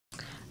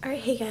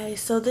Alright, hey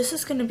guys, so this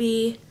is going to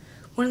be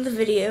one of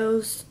the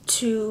videos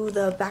to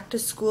the back to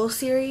school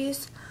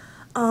series.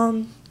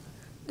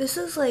 This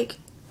is like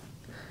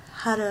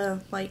how to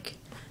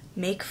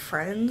make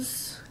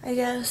friends, I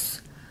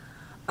guess.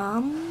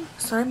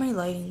 Sorry my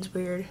lighting's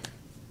weird,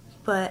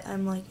 but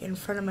I'm like in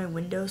front of my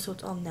window so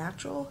it's all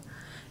natural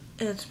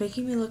and it's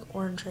making me look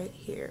orange right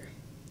here.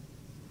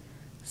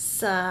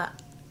 So,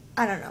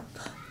 I don't know.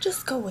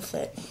 Just go with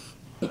it.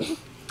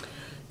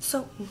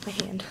 So, my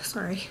hand,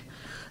 sorry.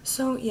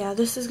 So yeah,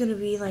 this is gonna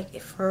be like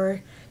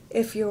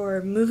if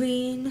you're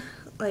moving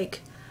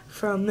like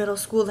from middle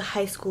school to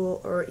high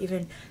school, or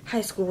even high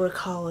school to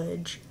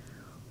college,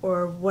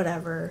 or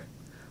whatever,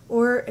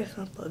 or if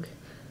not bug,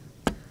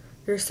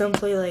 you're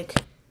simply like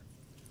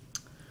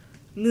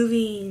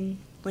moving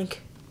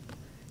like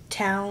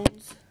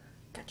towns.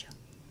 Gotcha.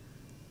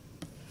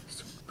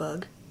 Super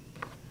bug.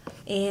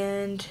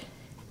 And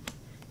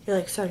you're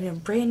like starting a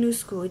brand new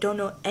school. You don't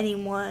know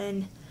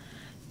anyone,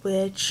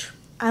 which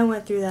I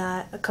went through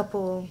that a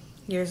couple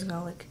years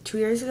ago, like 2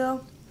 years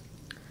ago.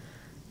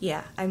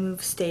 Yeah, I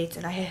moved states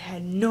and I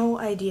had no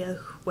idea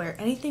where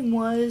anything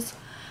was.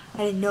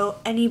 I didn't know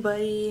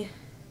anybody.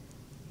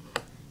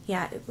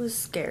 Yeah, it was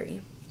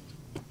scary.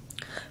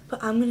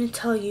 But I'm going to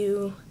tell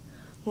you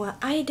what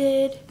I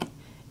did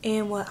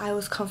and what I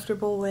was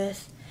comfortable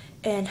with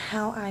and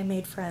how I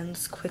made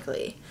friends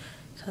quickly.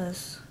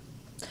 Because,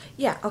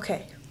 yeah,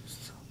 okay.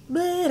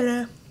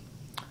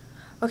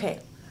 Okay.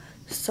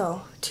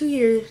 So,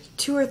 2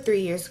 or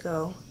 3 years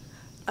ago,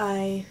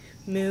 I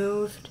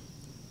moved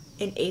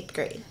in 8th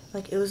grade.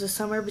 Like, it was a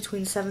summer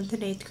between 7th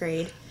and 8th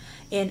grade,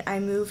 and I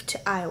moved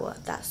to Iowa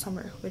that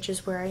summer, which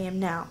is where I am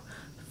now,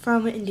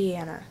 from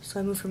Indiana.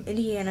 So I moved from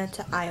Indiana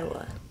to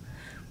Iowa,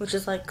 which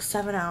is like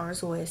 7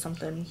 hours away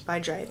something by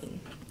driving.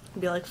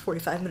 It'd be like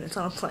 45 minutes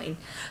on a plane,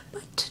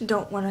 but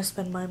don't want to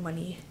spend my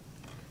money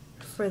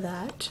for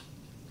that.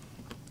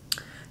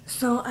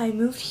 So I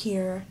moved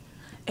here.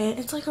 And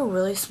it's like a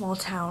really small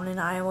town in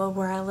Iowa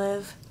where I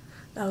live.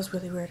 That was a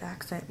really weird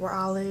accent, where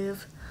I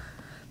live.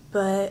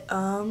 But,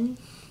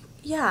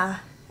 yeah.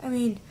 I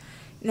mean,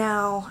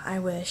 now I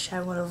wish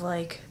I would have,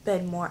 like,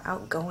 been more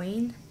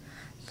outgoing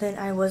than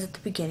I was at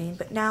the beginning.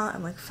 But now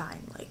I'm, like,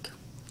 fine. Like,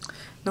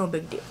 no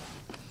big deal.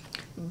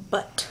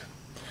 But,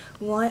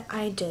 what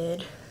I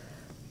did,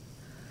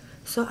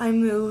 so I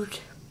moved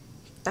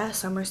that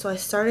summer. So I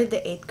started the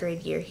 8th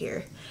grade year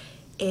here.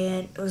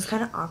 And it was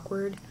kind of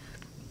awkward.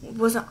 It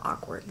wasn't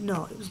awkward.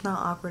 No, it was not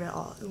awkward at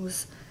all. It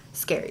was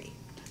scary.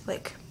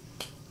 Like,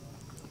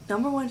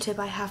 number one tip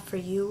I have for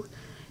you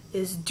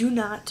is do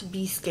not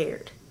be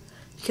scared.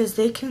 Because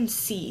they can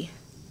see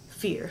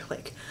fear.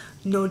 Like,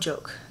 no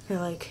joke. They're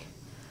like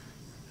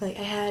I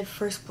had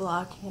first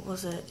block, what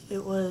was it?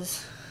 It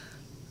was,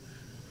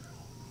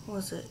 what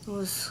was it? It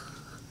was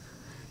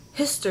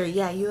history.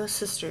 Yeah, U.S.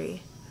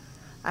 history.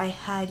 I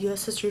had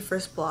U.S. history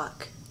first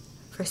block.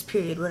 First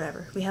period,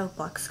 whatever. We have a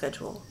block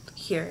schedule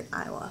here in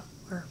Iowa.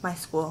 Or my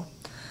school.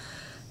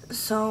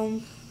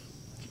 So,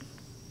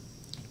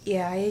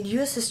 yeah, I had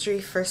U.S. history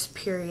first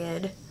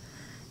period,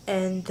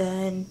 and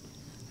then,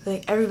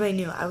 like, everybody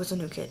knew I was a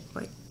new kid.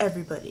 Like,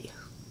 everybody.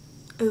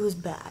 It was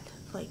bad.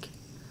 Like,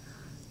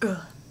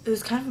 ugh. It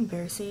was kind of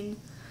embarrassing,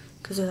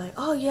 because they're like,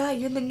 oh, yeah,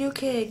 you're the new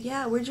kid.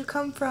 Yeah, where'd you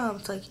come from?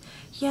 It's like,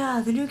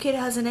 yeah, the new kid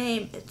has a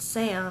name. It's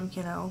Sam,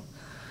 you know.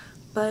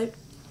 But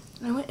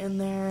I went in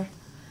there,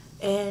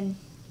 and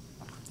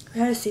we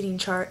had a seating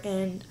chart,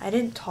 and I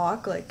didn't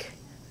talk, like,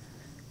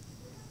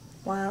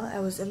 while I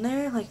was in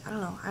there. Like, I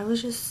don't know, I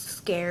was just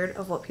scared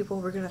of what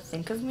people were gonna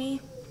think of me,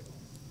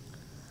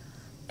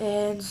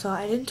 and so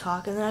I didn't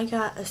talk. And then I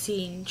got a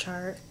seating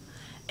chart,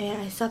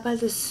 and I sat by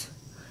this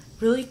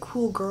really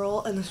cool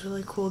girl and this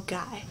really cool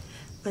guy.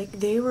 Like,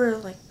 they were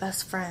like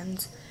best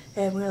friends,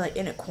 and we were like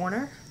in a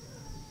corner,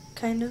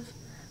 kind of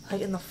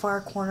like in the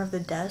far corner of the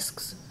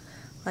desks.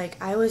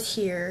 Like, I was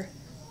here,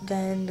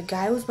 then the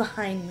guy was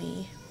behind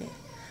me.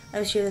 I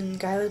was here, then the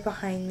guy was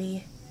behind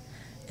me,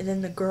 and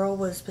then the girl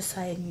was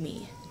beside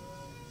me.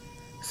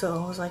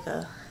 So it was like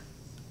a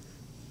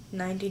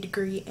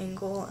 90-degree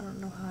angle. I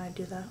don't know how I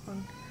do that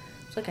one.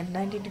 It's like a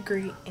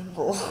 90-degree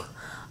angle.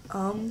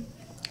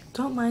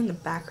 Don't mind the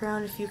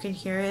background if you can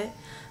hear it,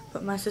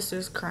 but my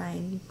sister's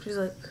crying. She's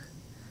like,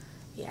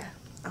 yeah,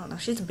 I don't know.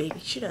 She's a baby.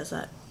 She does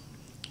that.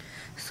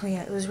 So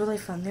yeah, it was really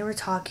fun. They were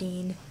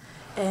talking,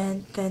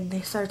 and then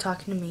they started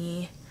talking to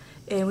me,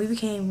 and we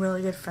became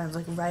really good friends,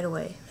 like, right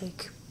away.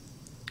 Like,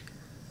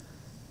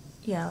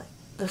 yeah, like,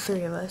 the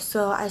three of us.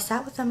 So I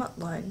sat with them at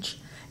lunch,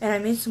 and I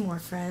made some more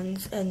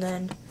friends, and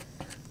then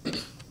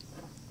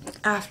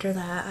after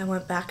that I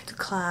went back to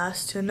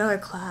class, to another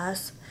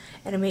class,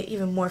 and I made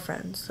even more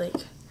friends. Like,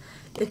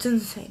 it's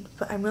insane.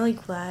 But I'm really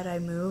glad I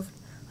moved,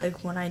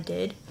 like, when I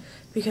did,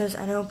 because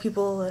I know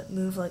people that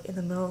move, like, in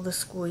the middle of the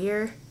school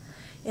year,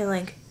 and,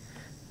 like,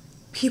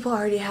 people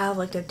already have,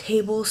 like, their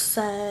table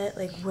set,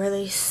 like, where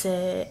they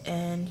sit,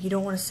 and you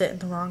don't want to sit in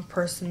the wrong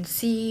person's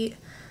seat,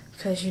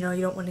 because, you know,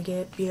 you don't want to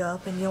get beat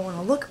up, and you don't want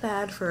to look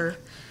bad for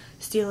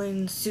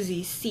stealing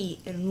Susie's seat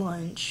in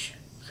lunch,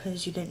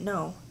 because you didn't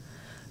know.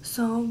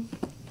 So,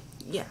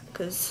 yeah,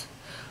 because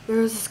there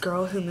was this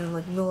girl who moved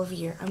like middle of the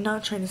year. I'm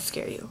not trying to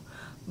scare you,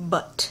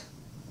 but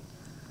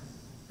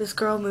this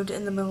girl moved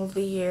in the middle of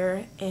the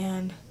year,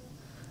 and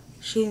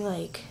she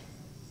like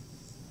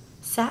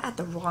sat at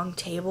the wrong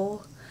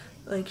table.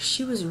 Like,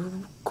 she was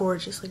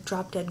gorgeous, like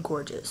drop dead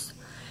gorgeous,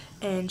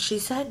 and she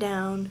sat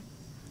down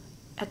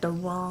at the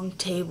wrong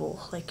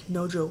table, like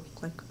no joke,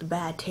 like the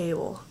bad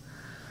table.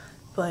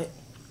 But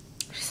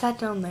she sat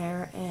down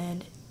there,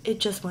 and it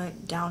just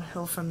went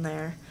downhill from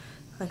there.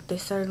 Like, they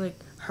started like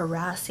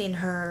harassing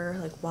her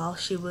like while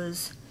she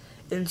was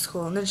in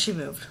school, and then she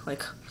moved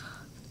like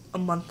a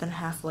month and a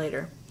half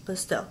later. But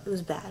still, it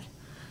was bad.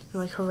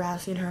 They're like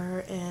harassing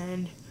her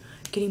and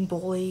getting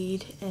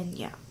bullied, and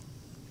yeah.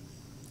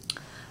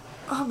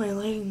 Oh, my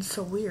lighting's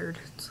so weird.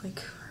 It's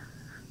like,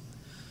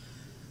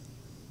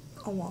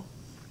 oh well.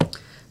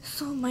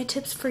 So my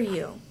tips for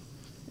you.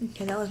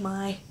 Okay, that was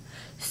my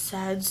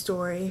sad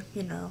story,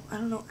 you know. I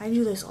don't know, I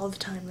do this all the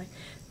time, like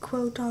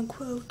quote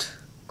unquote,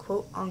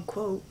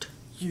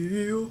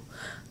 yeah.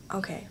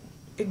 Okay,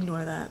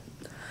 ignore that.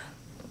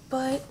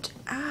 But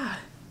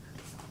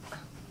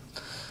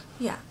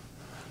yeah.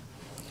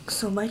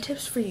 So my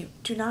tips for you: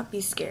 do not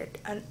be scared.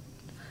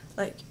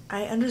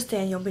 I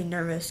understand you'll be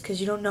nervous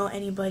because you don't know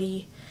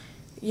anybody.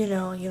 You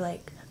know, you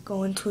like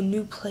go into a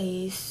new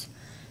place.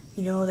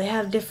 You know, they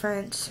have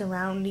different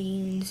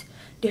surroundings,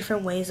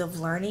 different ways of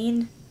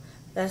learning.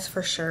 That's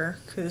for sure,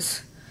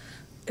 because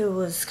it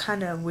was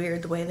kind of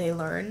weird the way they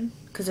learn,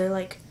 because they're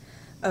like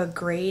a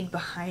grade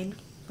behind,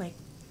 like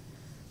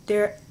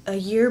they're a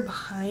year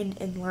behind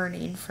in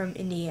learning from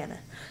Indiana.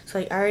 So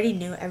like I already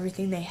knew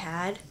everything they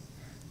had,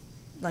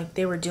 like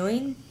they were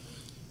doing,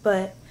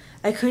 but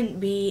I couldn't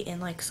be in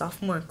like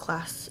sophomore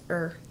class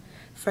or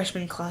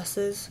freshman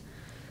classes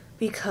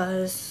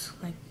because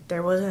like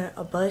there wasn't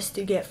a bus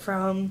to get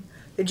from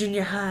the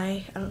junior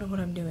high. I don't know what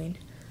I'm doing.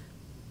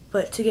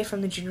 But to get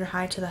from the junior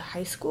high to the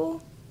high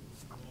school.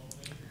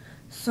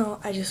 So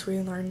I just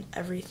relearned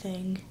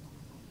everything.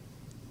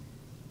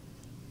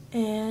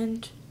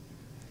 And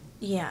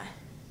yeah.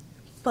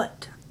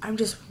 But I'm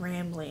just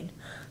rambling.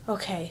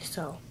 Okay,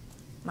 so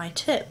my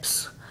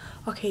tips.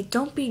 Okay,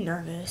 don't be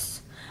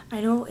nervous.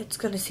 I know it's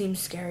gonna seem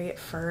scary at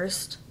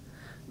first,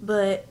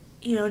 but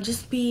you know,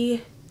 just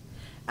be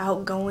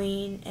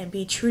outgoing and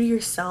be true to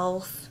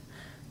yourself.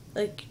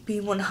 Like, be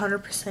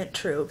 100%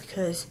 true,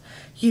 because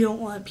you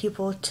don't want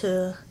people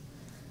to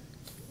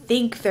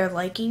think they're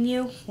liking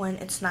you when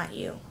it's not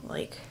you.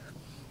 Like,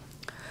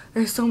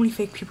 there's so many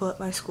fake people at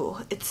my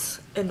school.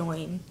 It's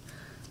annoying.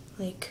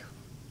 Like,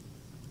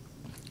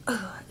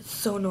 it's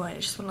so annoying. I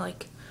just want to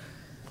like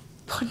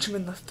punch them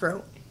in the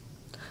throat.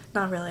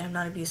 Not really, I'm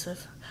not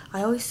abusive.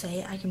 I always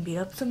say I can beat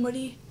up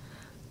somebody,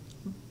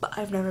 but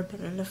I've never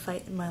been in a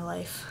fight in my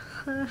life.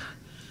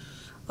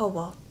 Oh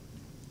well.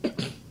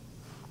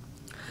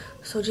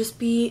 So just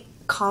be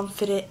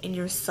confident in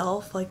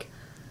yourself, like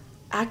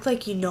act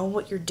like you know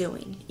what you're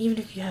doing, even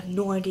if you have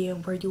no idea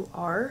where you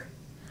are.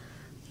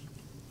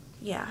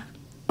 Yeah.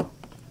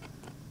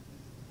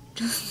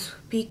 Just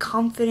be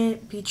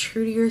confident, be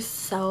true to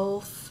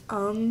yourself.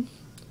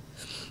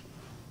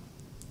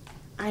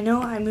 I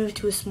know I moved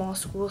to a small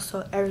school,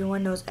 so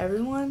everyone knows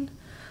everyone,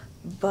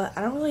 but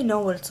I don't really know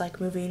what it's like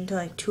moving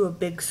to a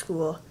big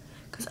school,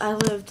 because I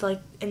lived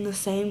like in the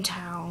same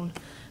town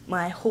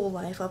my whole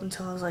life up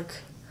until I was like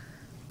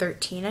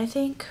 13, I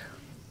think.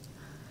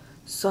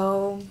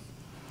 So,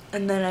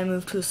 and then I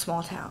moved to a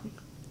small town.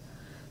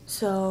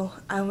 So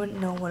I wouldn't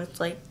know what it's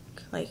like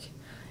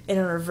in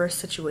a reverse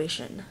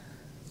situation.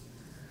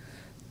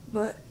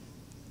 But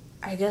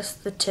I guess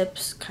the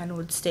tips kind of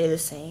would stay the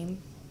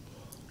same.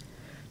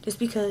 Just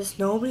because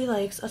nobody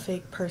likes a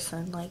fake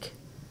person. Like,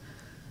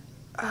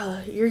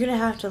 you're gonna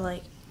have to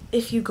like,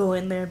 if you go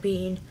in there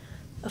being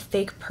a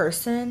fake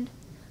person,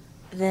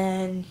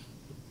 then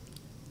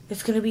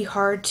it's gonna be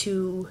hard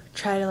to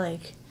try to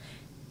like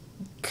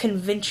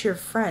convince your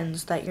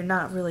friends that you're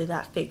not really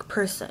that fake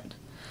person,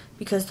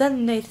 because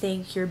then they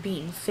think you're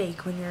being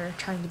fake when you're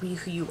trying to be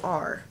who you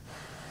are,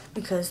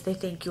 because they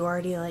think you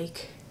already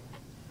like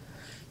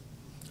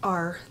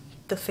are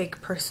the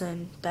fake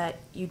person that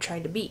you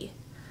tried to be.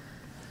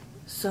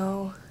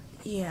 So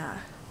yeah,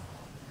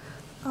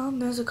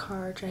 there's a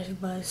car driving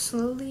by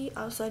slowly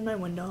outside my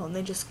window, and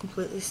they just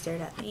completely stared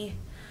at me,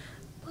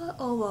 but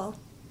oh well.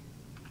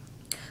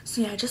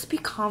 So yeah, just be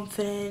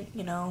confident,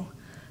 you know,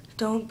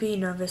 don't be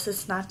nervous,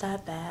 it's not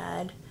that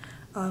bad.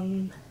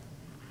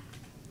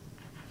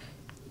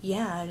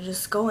 Yeah,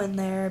 just go in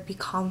there, be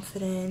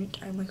confident.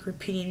 I'm like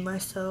repeating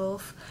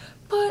myself,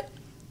 but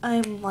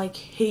I'm like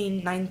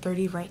hitting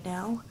 9:30 right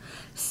now.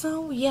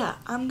 So yeah,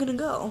 I'm gonna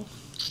go.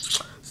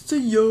 See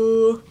ya.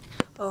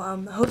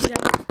 Oh, hope you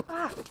guys,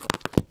 I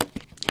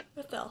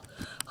fell.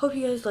 Hope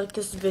you guys liked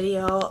this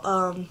video.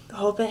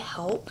 Hope it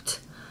helped.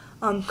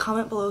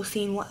 Comment below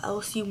seeing what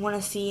else you want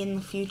to see in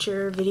the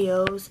future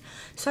videos.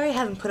 Sorry I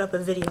haven't put up a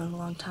video in a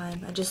long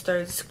time. I just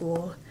started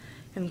school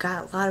and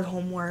got a lot of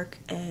homework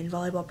and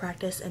volleyball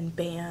practice and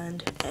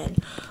band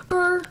and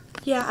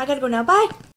yeah, I gotta go now. Bye!